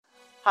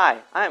Hi,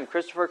 I am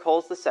Christopher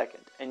Coles II,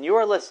 and you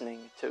are listening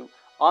to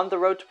On the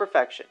Road to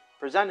Perfection,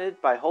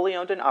 presented by Wholly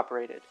Owned and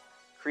Operated,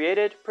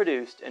 created,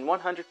 produced, and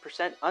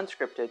 100%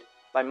 unscripted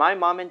by my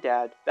mom and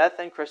dad, Beth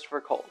and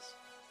Christopher Coles.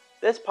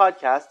 This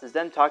podcast is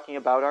them talking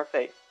about our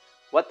faith,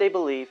 what they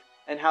believe,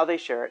 and how they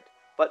share it,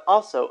 but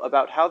also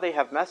about how they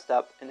have messed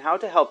up and how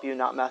to help you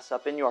not mess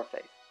up in your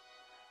faith.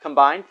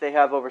 Combined, they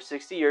have over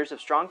 60 years of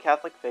strong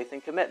Catholic faith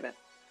and commitment.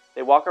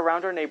 They walk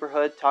around our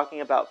neighborhood talking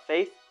about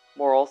faith,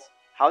 morals,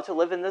 how to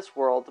live in this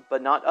world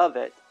but not of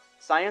it,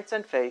 science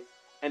and faith,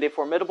 and a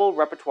formidable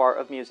repertoire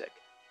of music,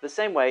 the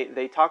same way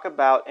they talk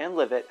about and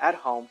live it at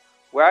home,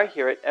 where I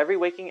hear it every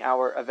waking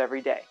hour of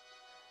every day.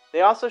 They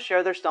also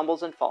share their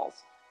stumbles and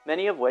falls,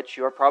 many of which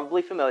you are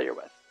probably familiar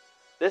with.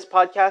 This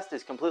podcast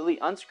is completely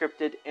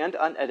unscripted and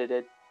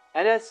unedited,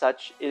 and as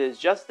such, it is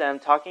just them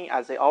talking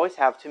as they always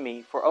have to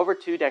me for over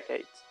 2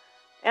 decades.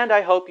 And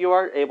I hope you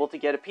are able to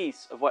get a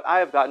piece of what I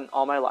have gotten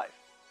all my life.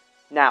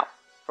 Now,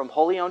 from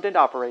Wholly Owned and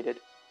Operated,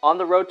 On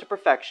the Road to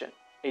Perfection,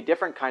 a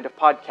different kind of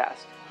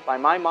podcast, by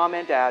my mom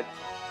and dad,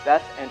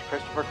 Beth and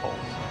Christopher Coles.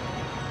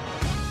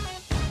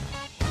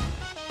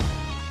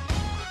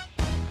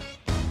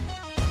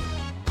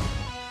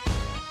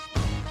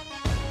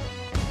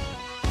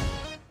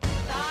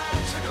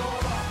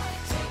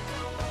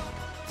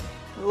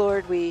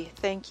 Lord, we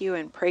thank you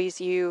and praise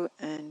you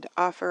and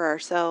offer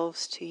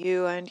ourselves to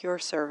you and your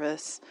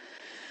service.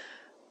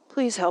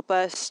 Please help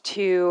us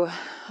to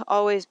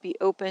always be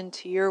open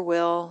to your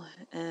will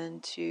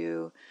and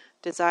to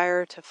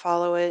desire to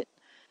follow it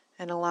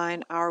and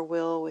align our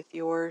will with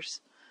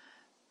yours.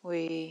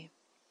 We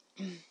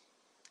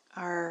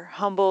are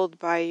humbled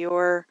by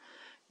your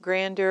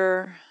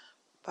grandeur,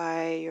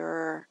 by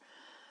your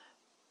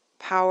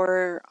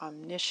power,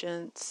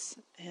 omniscience,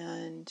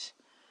 and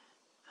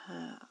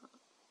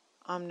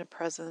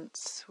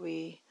omnipresence.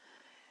 We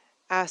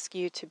ask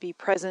you to be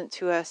present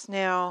to us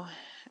now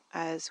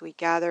as we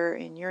gather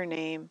in your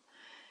name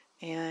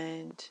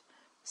and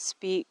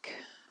speak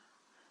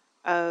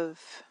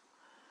of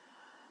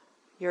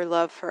your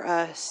love for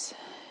us.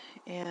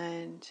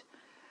 And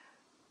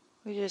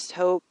we just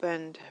hope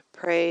and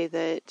pray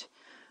that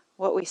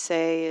what we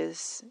say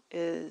is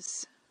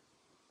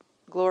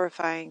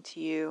glorifying to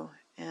you,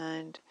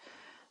 and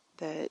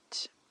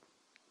that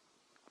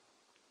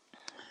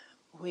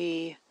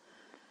we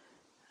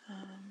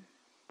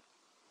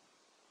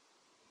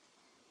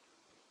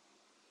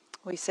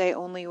say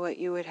only what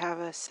you would have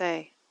us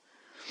say.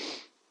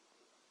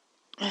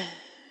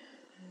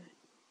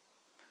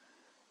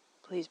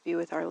 Please be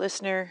with our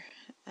listener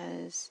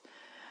as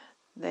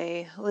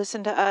they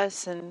listen to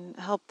us, and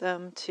help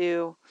them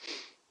to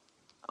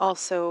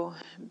also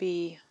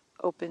be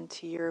open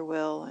to your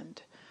will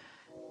and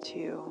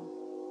to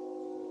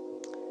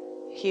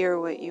hear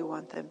what you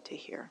want them to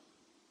hear.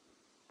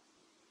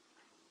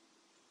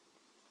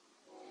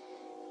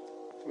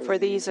 For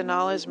these and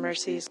all his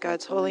mercies,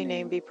 God's holy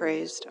name be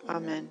praised.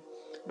 Amen.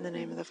 In the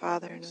name of the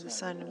Father, and of the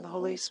Son, and of the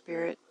Holy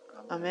Spirit.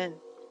 Amen.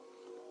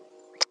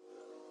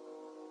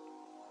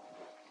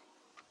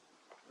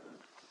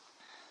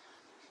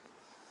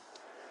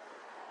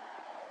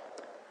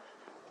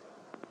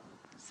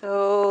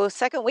 So,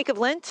 second week of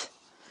Lent.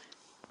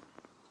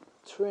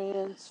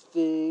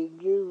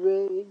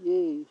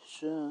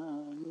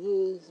 Transfiguration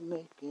is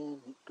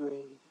making it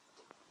great.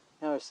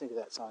 I always think of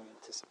that song,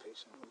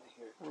 Anticipation, when I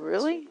hear it.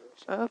 Really?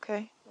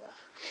 Okay. Yeah.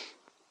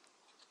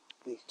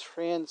 The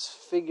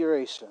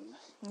Transfiguration.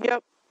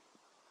 Yep.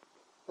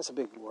 That's a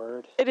big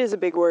word. It is a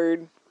big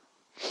word.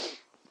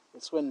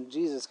 It's when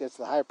Jesus gets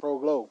the high pro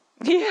glow.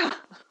 Yeah.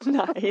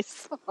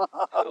 Nice.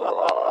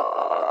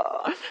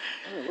 Oh,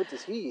 what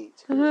does he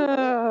eat?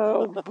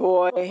 Oh,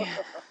 boy.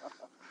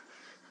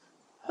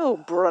 Oh,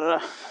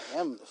 brother. I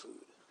am the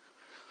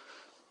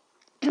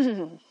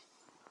food.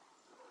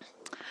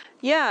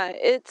 Yeah,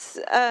 it's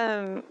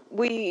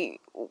we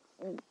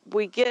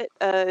get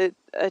a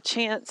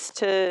chance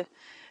to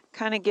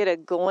kind of get a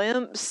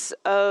glimpse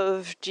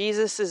of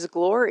Jesus's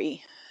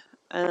glory,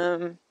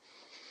 and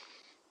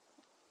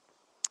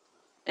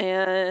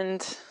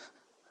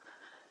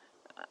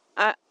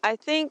I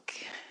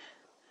think,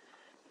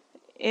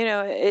 you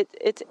know,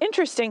 it's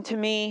interesting to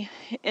me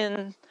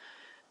in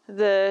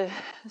the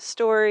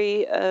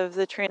story of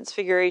the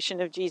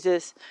transfiguration of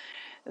Jesus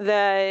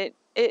that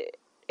it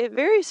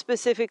very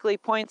specifically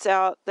points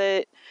out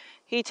that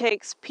he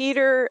takes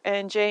Peter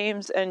and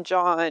James and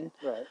John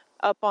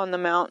up on the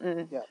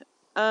mountain. Yeah.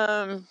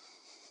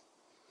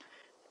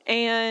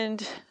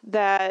 And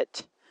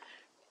that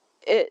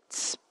it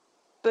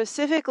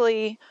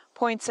specifically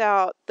points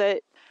out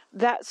that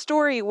that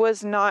story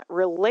was not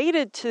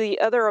related to the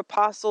other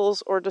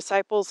apostles or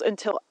disciples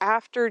until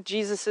after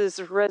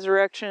Jesus'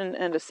 resurrection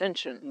and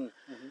ascension.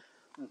 Mm-hmm.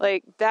 Mm-hmm.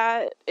 Like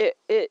that,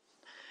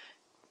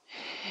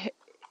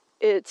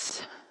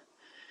 it's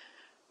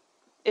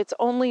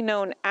only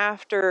known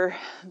after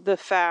the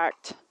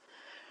fact.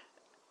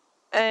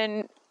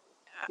 And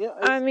yeah,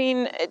 I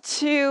mean,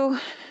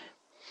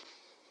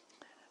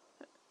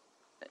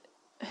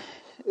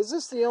 is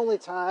this the only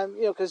time,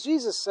 because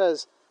Jesus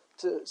says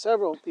to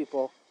several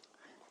people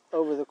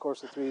over the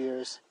course of 3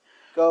 years,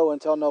 go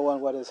and tell no one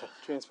what has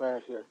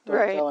transpired here. Don't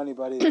Right. tell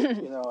anybody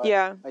that,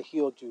 Yeah. I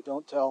healed you.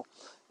 Don't tell,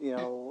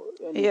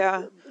 and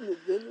Yeah.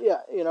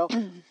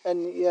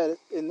 and yet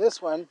in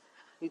this one,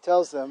 he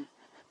tells them,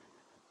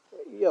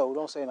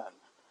 don't say nothing.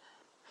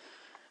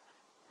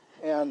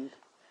 And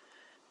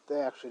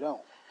they actually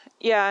don't.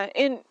 Yeah.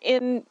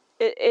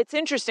 It's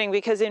interesting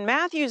because in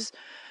Matthew's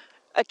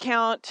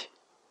account,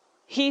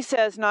 he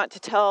says not to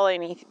tell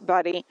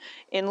anybody.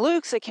 In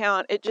Luke's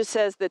account, it just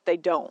says that they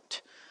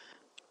don't.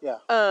 Yeah.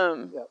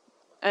 Yep.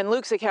 And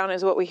Luke's account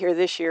is what we hear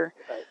this year.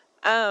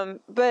 Right.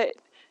 But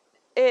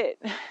it,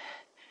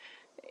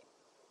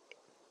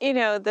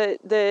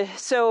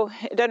 so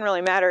it doesn't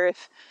really matter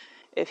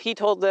if he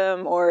told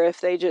them or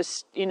if they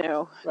just,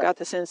 Right. got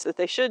the sense that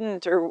they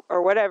shouldn't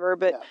or whatever.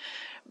 But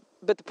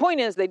the point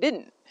is they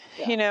didn't,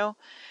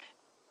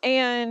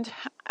 And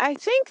I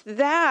think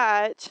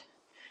that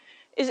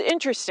is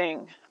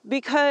interesting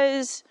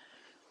because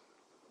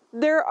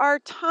there are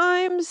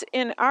times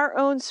in our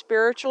own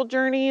spiritual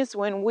journeys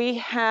when we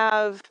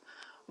have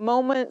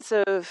moments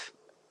of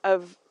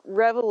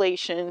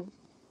revelation,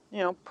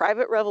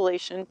 private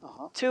revelation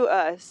to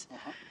us.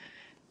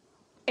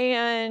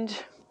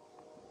 And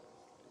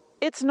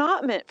it's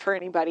not meant for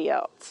anybody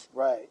else.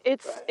 Right.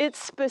 It's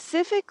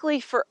specifically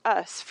for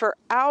us, for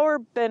our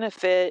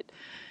benefit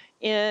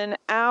in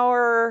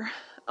our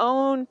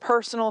own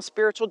personal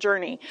spiritual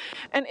journey.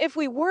 And if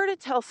we were to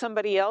tell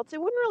somebody else,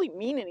 it wouldn't really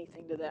mean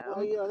anything to them.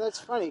 Well, that's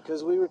funny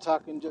because we were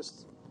talking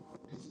just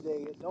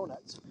today at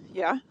Donuts.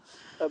 Yeah.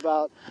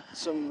 About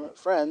some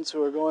friends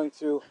who are going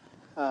through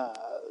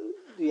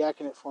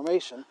diaconate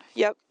formation.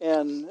 Yep.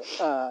 And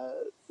the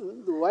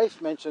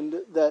wife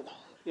mentioned that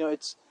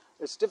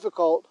it's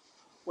difficult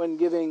when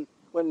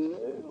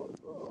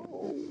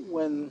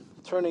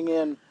turning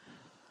in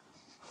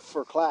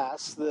for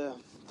class the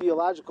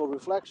theological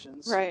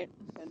reflections, right,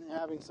 and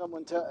having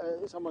someone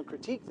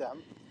critique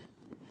them.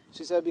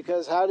 She said,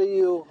 because how do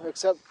you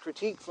accept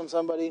critique from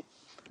somebody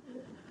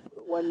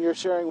when you're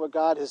sharing what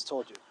God has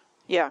told you?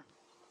 Yeah.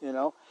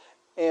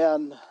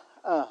 And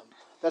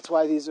that's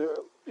why these are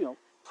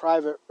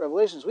private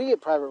revelations. We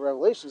get private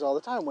revelations all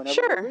the time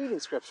whenever we're reading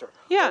scripture,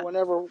 or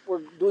whenever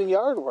we're doing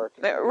yard work.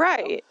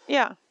 Right.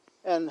 Yeah.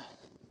 And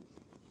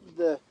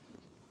the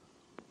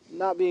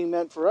not being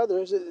meant for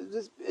others,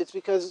 it's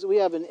because we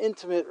have an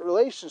intimate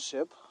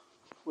relationship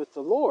with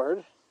the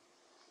Lord,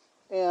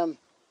 and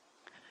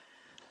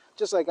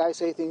just like I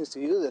say things to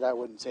you that I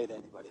wouldn't say to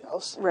anybody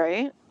else.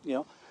 Right.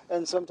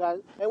 And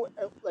sometimes,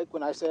 like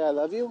when I say I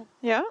love you,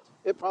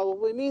 it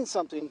probably means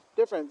something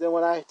different than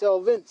when I tell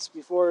Vince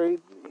before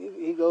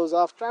he goes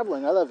off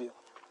traveling, I love you.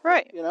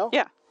 Right.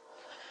 Yeah.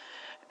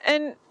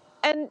 And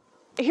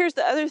here's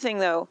the other thing,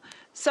 though.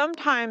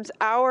 Sometimes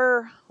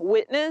our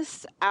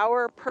witness,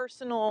 our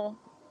personal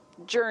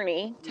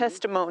journey,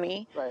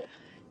 testimony,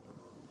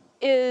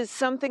 is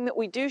something that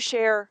we do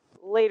share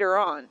later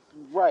on.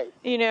 Right.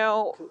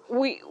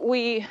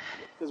 We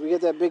because we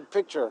get that big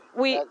picture.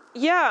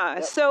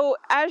 So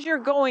as you're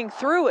going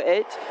through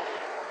it,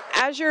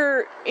 as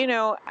you're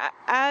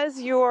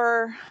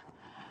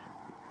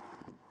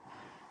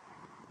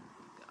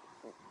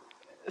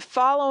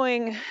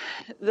following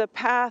the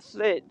path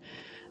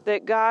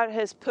that God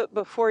has put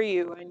before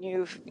you, and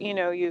you've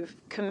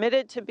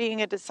committed to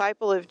being a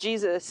disciple of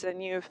Jesus,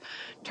 and you've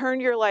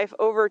turned your life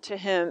over to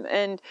him,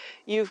 and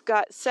you've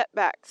got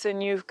setbacks,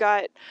 and you've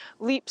got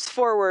leaps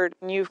forward,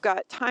 and you've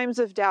got times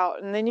of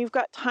doubt, and then you've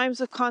got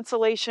times of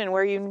consolation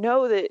where you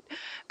know that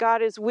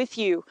God is with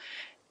you,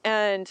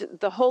 and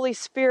the Holy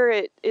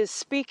Spirit is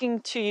speaking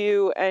to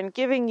you and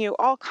giving you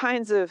all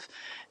kinds of,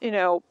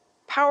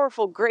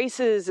 powerful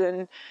graces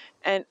and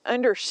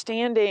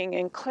understanding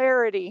and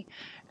clarity.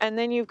 And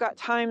then you've got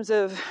times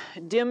of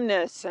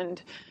dimness and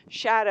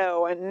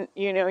shadow, and,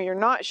 you're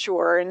not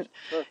sure. And,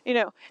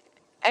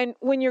 and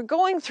when you're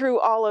going through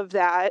all of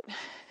that,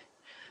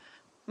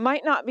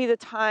 might not be the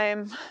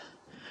time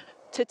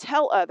to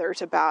tell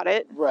others about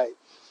it. Right.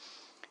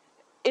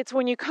 It's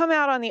when you come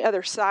out on the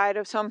other side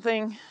of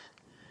something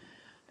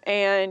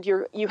and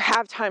you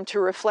have time to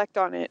reflect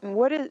on it. And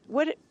what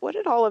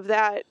did all of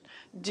that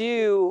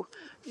do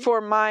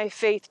for my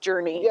faith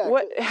journey?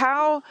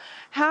 How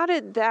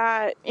did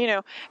that,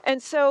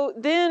 and so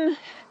then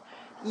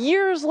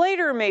years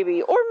later,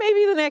 maybe, or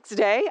maybe the next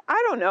day,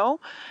 I don't know,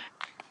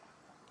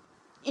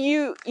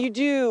 you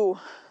do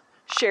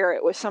share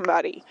it with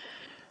somebody.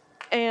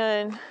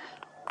 And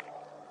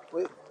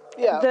we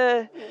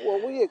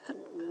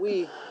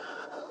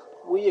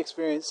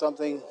experienced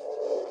something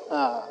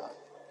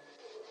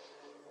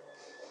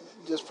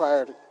just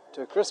prior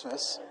to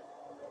Christmas,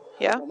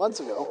 a couple months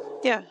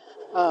ago. Yeah.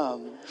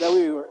 That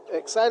we were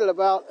excited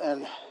about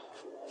and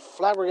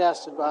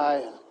flabbergasted by,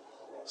 and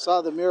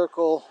saw the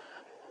miracle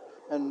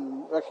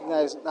and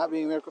recognized it not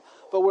being a miracle,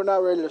 but we're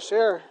not ready to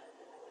share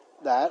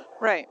that.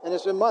 Right. And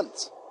it's been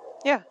months.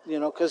 Yeah.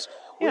 Because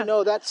we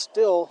know that's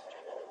still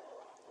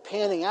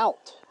panning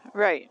out.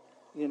 Right.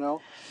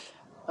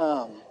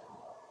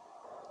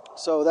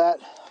 So that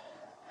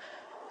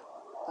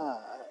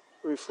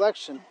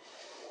reflection,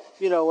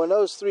 when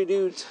those three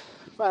dudes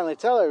finally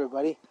tell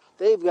everybody,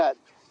 they've got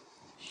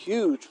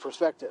huge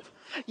perspective.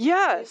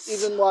 Yes.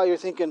 Even while you're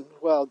thinking,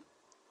 well,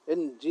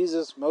 isn't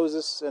Jesus,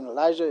 Moses, and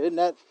Elijah, isn't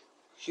that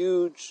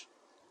huge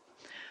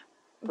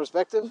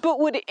perspective? But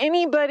would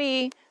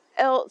anybody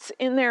else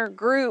in their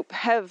group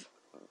have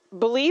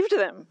believed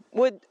them?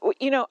 I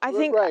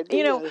think, right.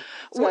 These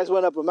guys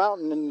went up a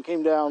mountain and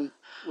came down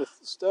with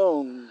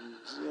stones,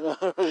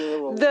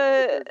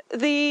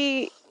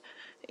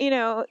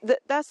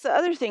 that's the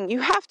other thing.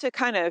 You have to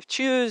kind of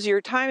choose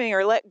your timing,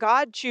 or let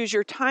God choose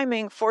your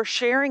timing for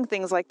sharing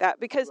things like that.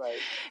 Because Right.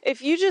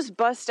 if you just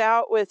bust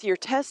out with your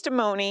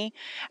testimony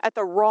at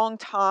the wrong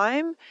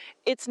time,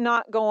 it's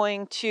not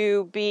going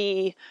to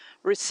be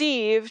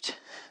received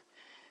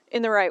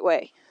in the right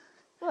way.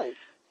 Right.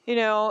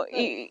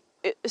 Right.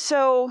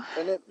 So.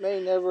 And it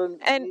may never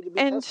need to be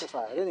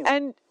testified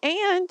anyway.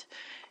 And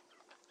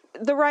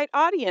the right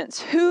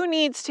audience. Who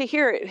needs to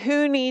hear it?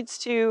 Who needs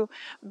to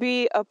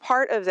be a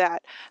part of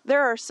that?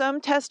 There are some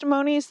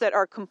testimonies that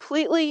are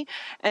completely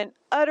and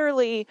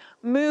utterly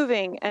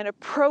moving and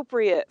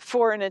appropriate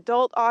for an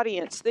adult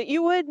audience that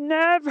you would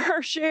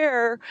never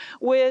share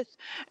with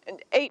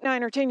 8,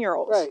 9, or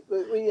 10-year-olds. Right.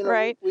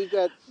 Right. We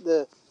got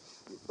the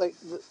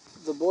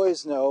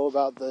boys know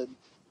about the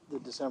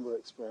December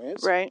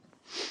experience. Right.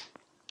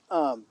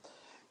 And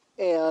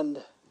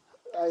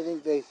I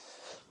think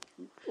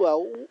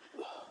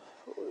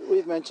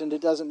we've mentioned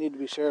it doesn't need to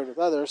be shared with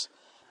others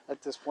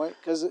at this point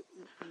because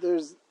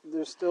there's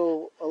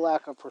still a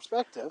lack of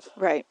perspective.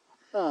 Right.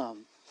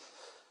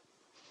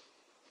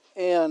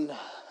 And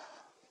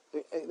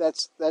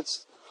that's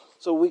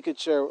so we could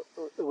share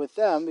with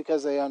them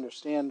because they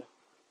understand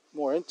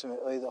more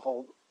intimately the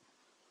whole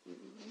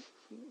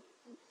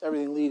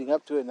everything leading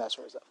up to it and that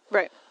sort of stuff.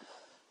 Right.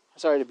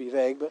 Sorry to be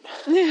vague, but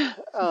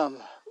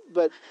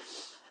but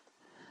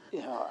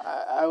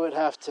I would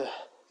have to.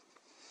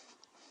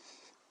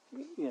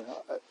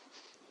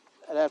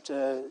 I'd have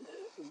to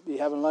be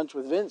having lunch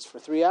with Vince for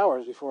 3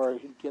 hours before I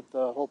could get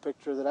the whole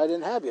picture that I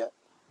didn't have yet.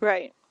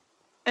 Right.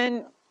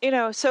 And,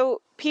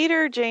 so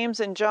Peter, James,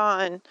 and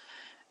John,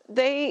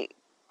 they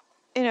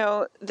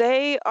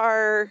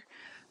are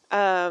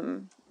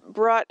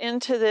brought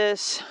into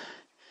this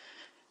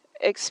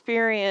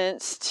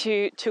experience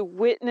to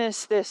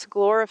witness this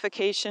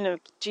glorification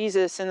of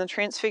Jesus and the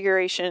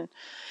transfiguration.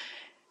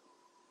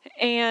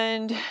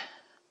 And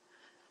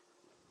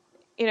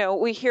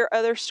we hear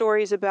other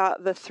stories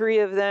about the three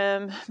of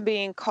them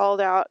being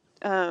called out,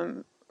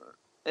 called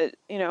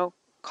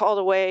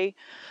away,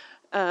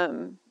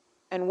 and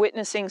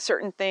witnessing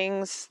certain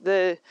things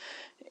that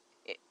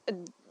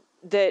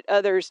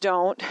others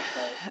don't.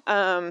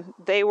 Right.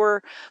 They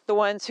were the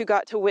ones who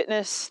got to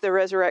witness the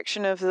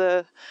resurrection of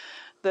the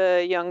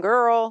young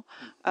girl.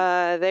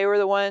 They were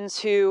the ones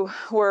who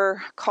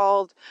were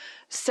called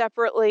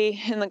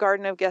separately in the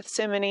Garden of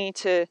Gethsemane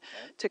to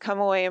come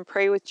away and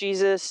pray with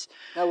Jesus.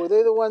 Now, were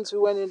they the ones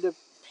who went into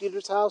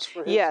Peter's house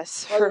for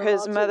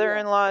his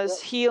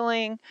mother-in-law's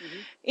healing?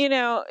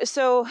 Mm-hmm.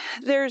 So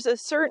there's a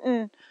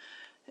certain,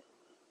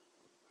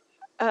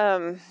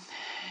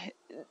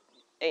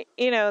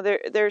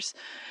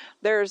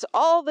 there's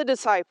all the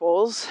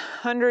disciples,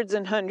 hundreds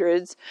and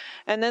hundreds,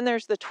 and then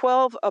there's the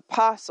 12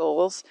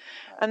 apostles,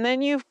 and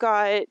then you've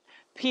got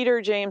Peter,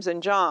 James,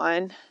 and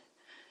John,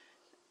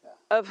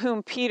 of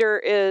whom Peter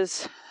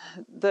is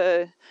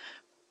the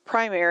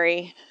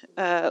primary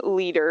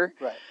leader.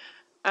 Right.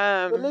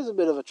 But there's a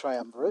bit of a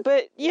triumvirate.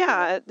 But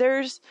yeah,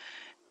 there's,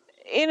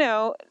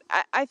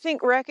 I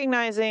think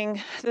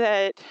recognizing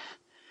that,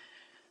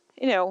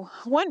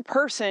 one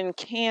person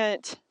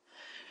can't,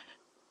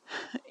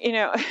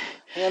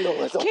 handle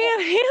it all.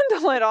 Can't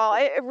handle it all.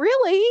 It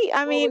really,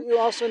 I mean, you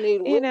also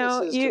need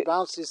witnesses to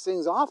bounce these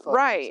things off of.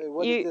 Right. Say,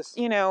 what did this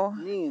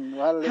mean?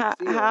 How did it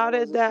feel? How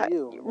did that,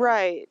 feel?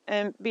 Right.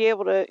 And be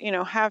able to,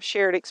 have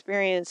shared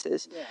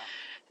experiences. Yeah.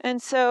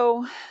 And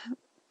so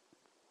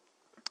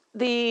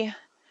the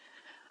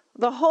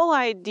whole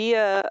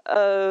idea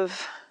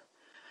of,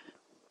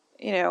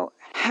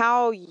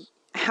 how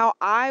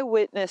I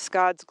witness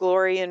God's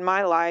glory in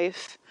my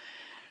life,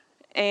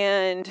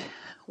 and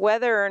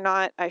whether or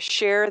not I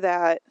share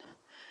that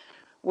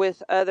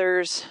with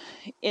others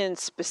in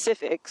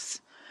specifics,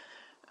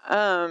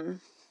 I'm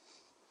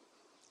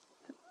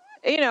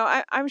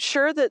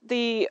sure that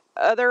the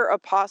other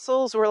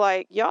apostles were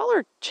like, y'all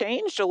are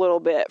changed a little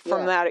bit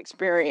from that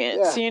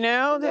experience, and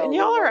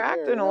y'all are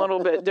acting a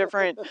little bit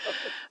different.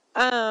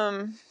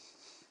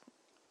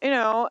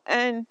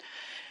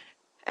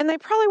 And they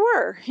probably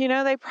were,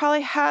 they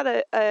probably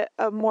had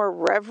a more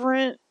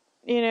reverent,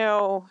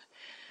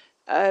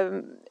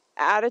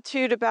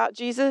 attitude about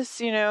Jesus,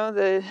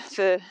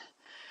 the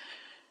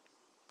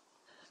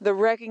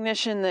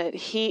recognition that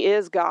he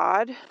is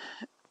God.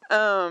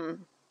 Yeah,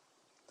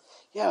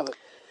 but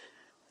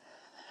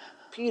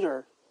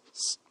Peter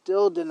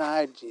still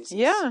denied Jesus.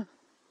 Yeah.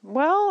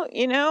 Well,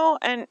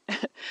 and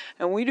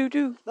we do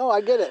too. No,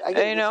 I get it.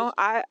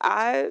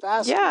 I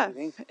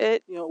fascinating. Yeah.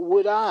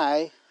 Would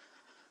I,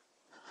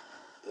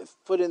 if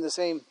put in the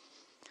same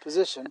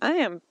position. I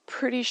am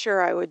pretty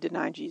sure I would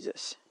deny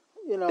Jesus.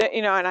 You know,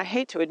 And I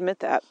hate to admit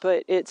that,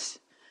 but it's...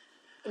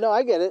 No,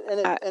 I get it,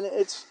 and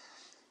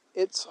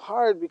it's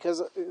hard because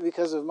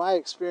of my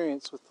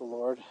experience with the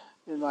Lord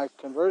in my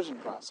conversion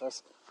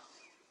process.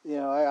 You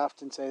know, I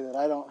often say that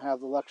I don't have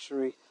the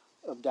luxury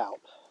of doubt.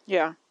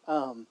 Yeah.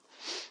 And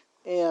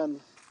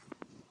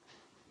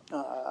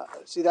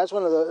see, that's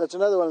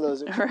another one of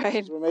those experiences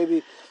Right. where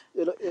maybe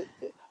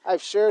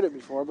I've shared it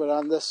before, but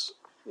on this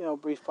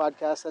brief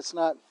podcast, that's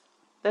not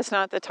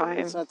the time.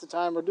 It's not the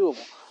time or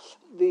doable.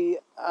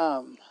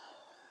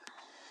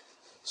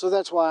 So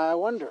that's why I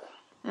wonder,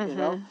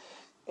 and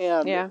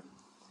Yeah.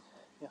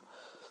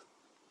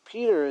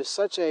 Peter is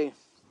such a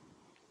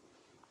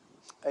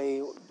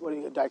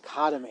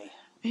dichotomy,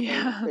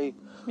 Yeah. a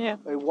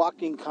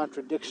walking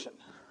contradiction,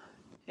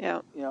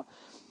 Yeah.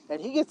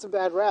 and he gets a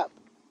bad rap,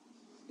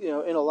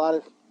 in a lot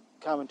of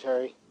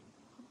commentary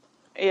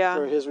Yeah.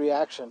 for his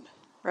reaction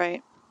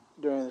Right.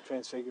 during the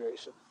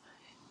Transfiguration.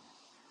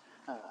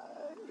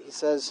 He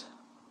says,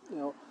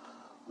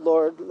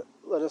 Lord,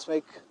 let us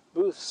make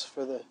booths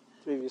for the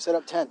three of you. Set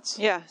up tents.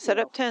 Yeah. Set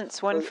up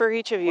tents, one for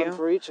each of you. One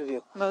for each of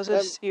you.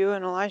 Moses, you,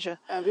 and Elijah.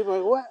 And people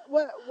are like,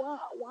 what,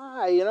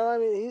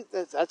 why?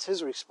 That's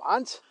his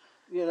response,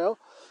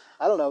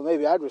 I don't know,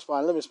 maybe I'd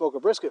respond, let me smoke a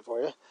brisket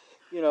for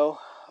you,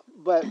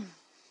 but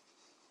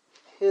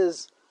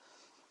his,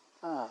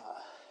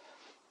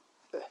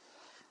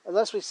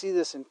 unless we see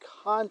this in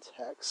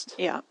context,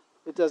 Yeah.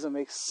 it doesn't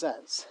make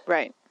sense.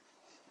 Right.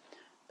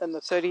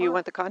 And So do you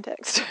want the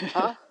context?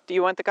 Huh? Do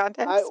you want the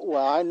context? I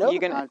know the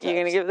context. You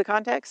gonna give the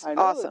context? I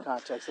know Awesome. the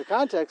context. The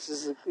context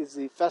is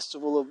the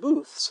Festival of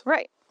Booths,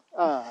 Right.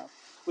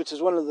 which is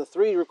one of the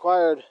three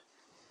required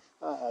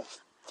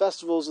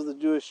festivals of the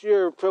Jewish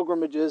year,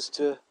 pilgrimages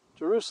to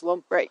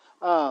Jerusalem. Right.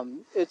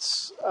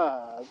 It's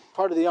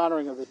part of the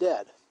honoring of the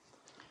dead.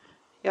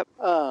 Yep.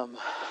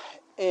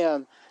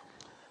 And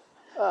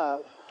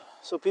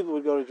so people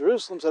would go to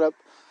Jerusalem, set up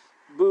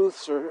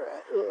booths, or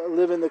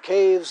live in the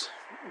caves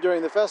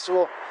during the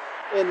festival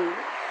in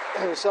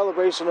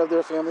celebration of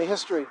their family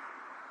history.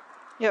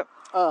 Yep.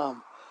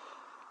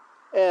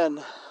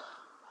 And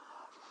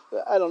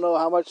I don't know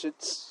how much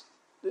it's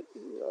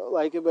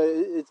like it, but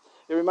it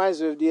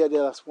reminds me of Dia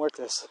de los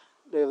Muertos,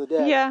 Day of the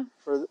Dead. Yeah.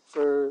 For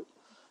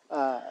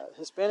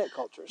Hispanic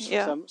cultures.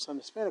 Yeah. Some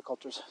Hispanic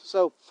cultures.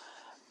 So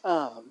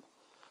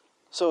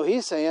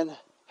he's saying,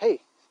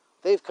 hey,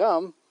 they've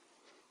come.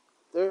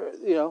 They're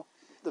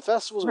the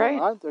festival's going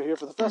on. They're here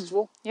for the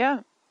festival.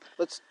 Yeah.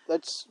 Let's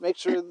make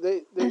sure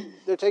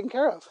they're taken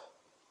care of.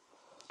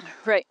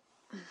 Right.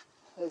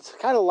 It's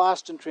kind of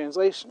lost in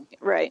translation.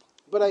 Right.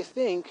 But I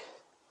think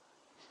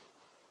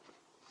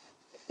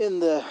in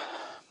the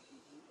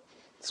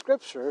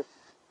scripture,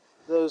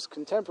 those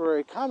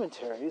contemporary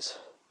commentaries,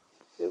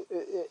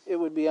 it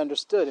would be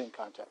understood in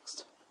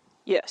context.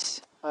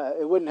 Yes.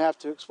 It wouldn't have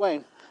to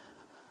explain.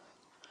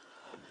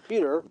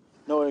 Peter,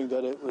 knowing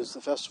that it was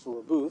the Festival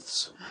of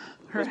Booths,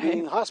 was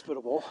being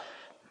hospitable.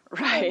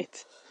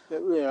 Right.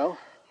 And,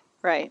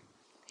 Right.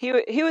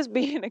 He was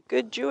being a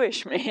good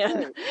Jewish man.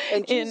 Right.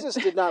 And Jesus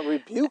did not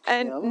rebuke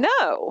him.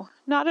 No,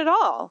 not at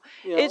all.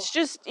 It's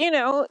just,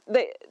 then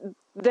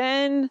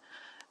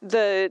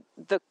the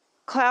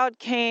cloud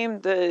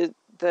came, the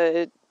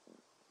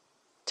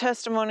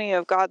testimony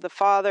of God the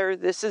Father,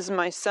 this is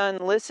my son,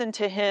 listen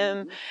to him.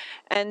 Mm-hmm.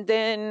 And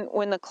then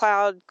when the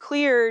cloud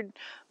cleared,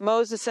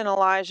 Moses and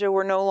Elijah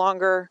were no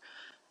longer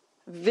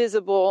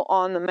visible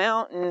on the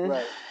mountain.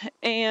 Right.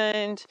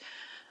 And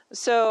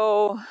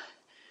so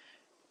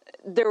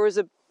there was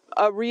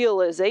a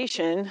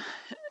realization,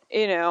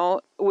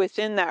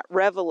 within that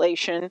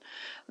revelation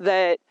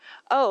that,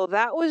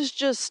 that was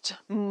just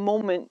a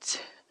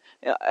moment,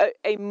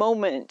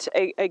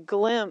 a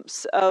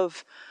glimpse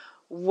of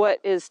what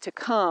is to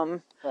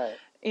come, right.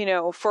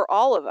 For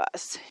all of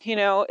us.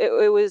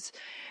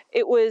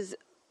 It was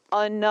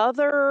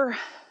another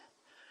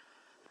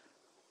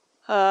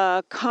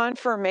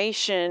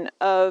confirmation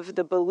of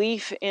the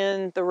belief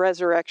in the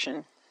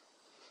resurrection.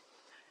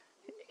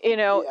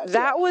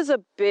 That was a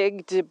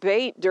big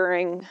debate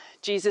during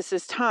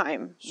Jesus's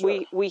time.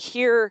 Sure. We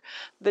hear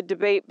the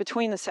debate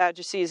between the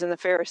Sadducees and the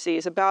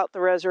Pharisees about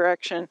the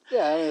resurrection.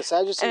 Yeah, the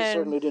Sadducees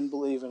certainly didn't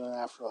believe in an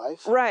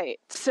afterlife. Right.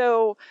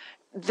 So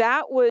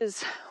that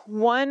was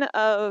one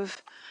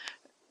of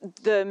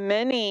the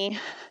many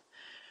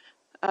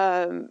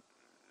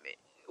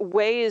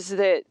ways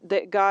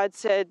that God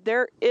said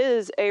there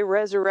is a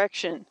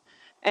resurrection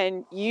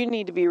and you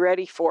need to be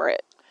ready for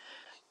it.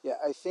 Yeah,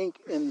 I think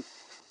in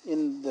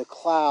the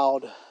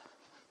cloud,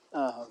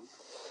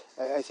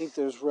 I think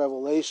there's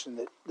revelation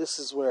that this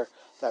is where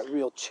that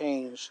real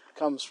change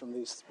comes from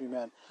these three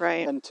men.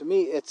 Right. And to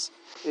me, it's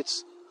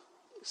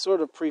sort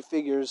of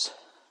prefigures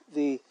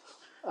the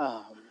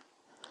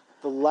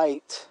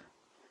light,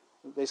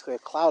 basically a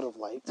cloud of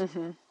light,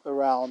 mm-hmm.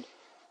 around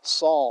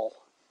Saul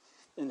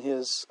in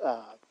his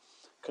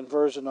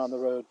conversion on the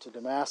road to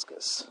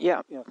Damascus.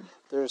 Yeah.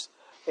 There's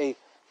an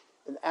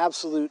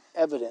absolute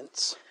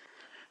evidence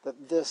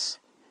that this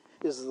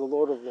is the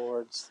Lord of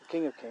Lords, the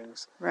King of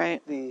Kings,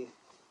 Right. the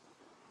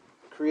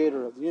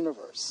creator of the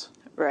universe,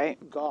 Right.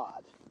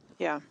 God.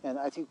 Yeah. And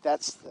I think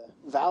that's the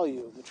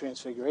value of the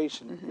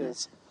Transfiguration,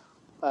 is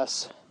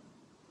us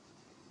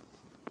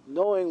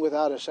knowing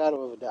without a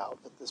shadow of a doubt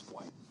at this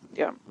point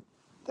Yeah.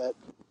 that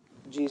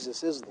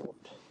Jesus is Lord.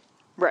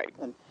 Right.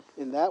 And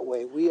in that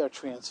way, we are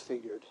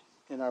transfigured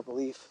in our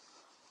belief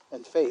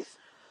and faith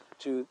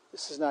to,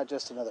 this is not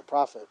just another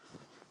prophet.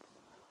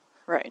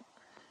 Right.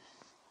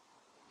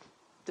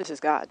 This is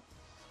God,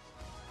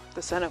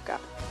 the Son of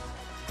God.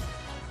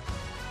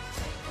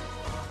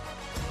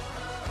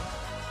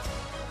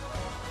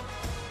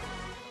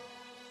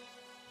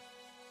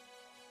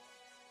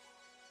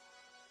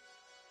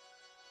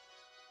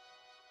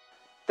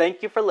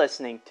 Thank you for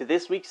listening to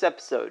this week's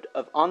episode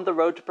of On the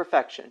Road to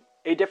Perfection,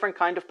 a different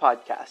kind of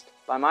podcast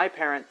by my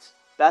parents,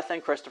 Beth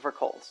and Christopher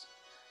Coles.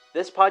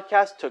 This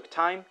podcast took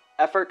time,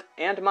 effort,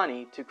 and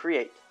money to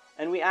create,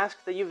 and we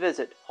ask that you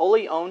visit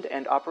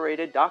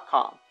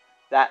holyownedandoperated.com.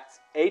 That's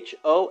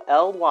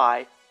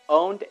HOLY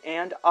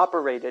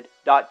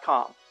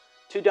ownedandoperated.com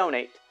to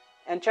donate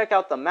and check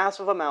out the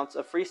massive amounts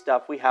of free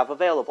stuff we have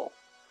available.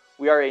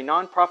 We are a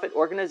non-profit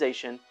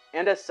organization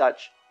and as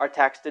such are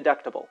tax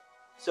deductible.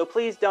 So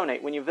please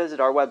donate when you visit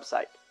our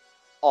website.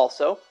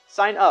 Also,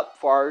 sign up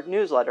for our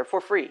newsletter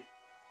for free.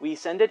 We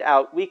send it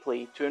out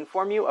weekly to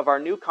inform you of our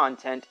new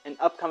content and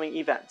upcoming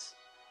events.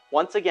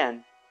 Once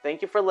again,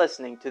 thank you for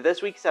listening to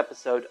this week's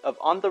episode of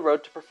On the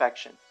Road to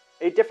Perfection,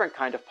 a different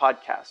kind of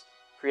podcast,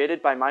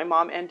 created by my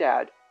mom and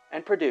dad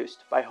and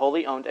produced by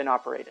Wholly Owned and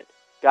Operated.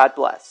 God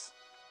bless.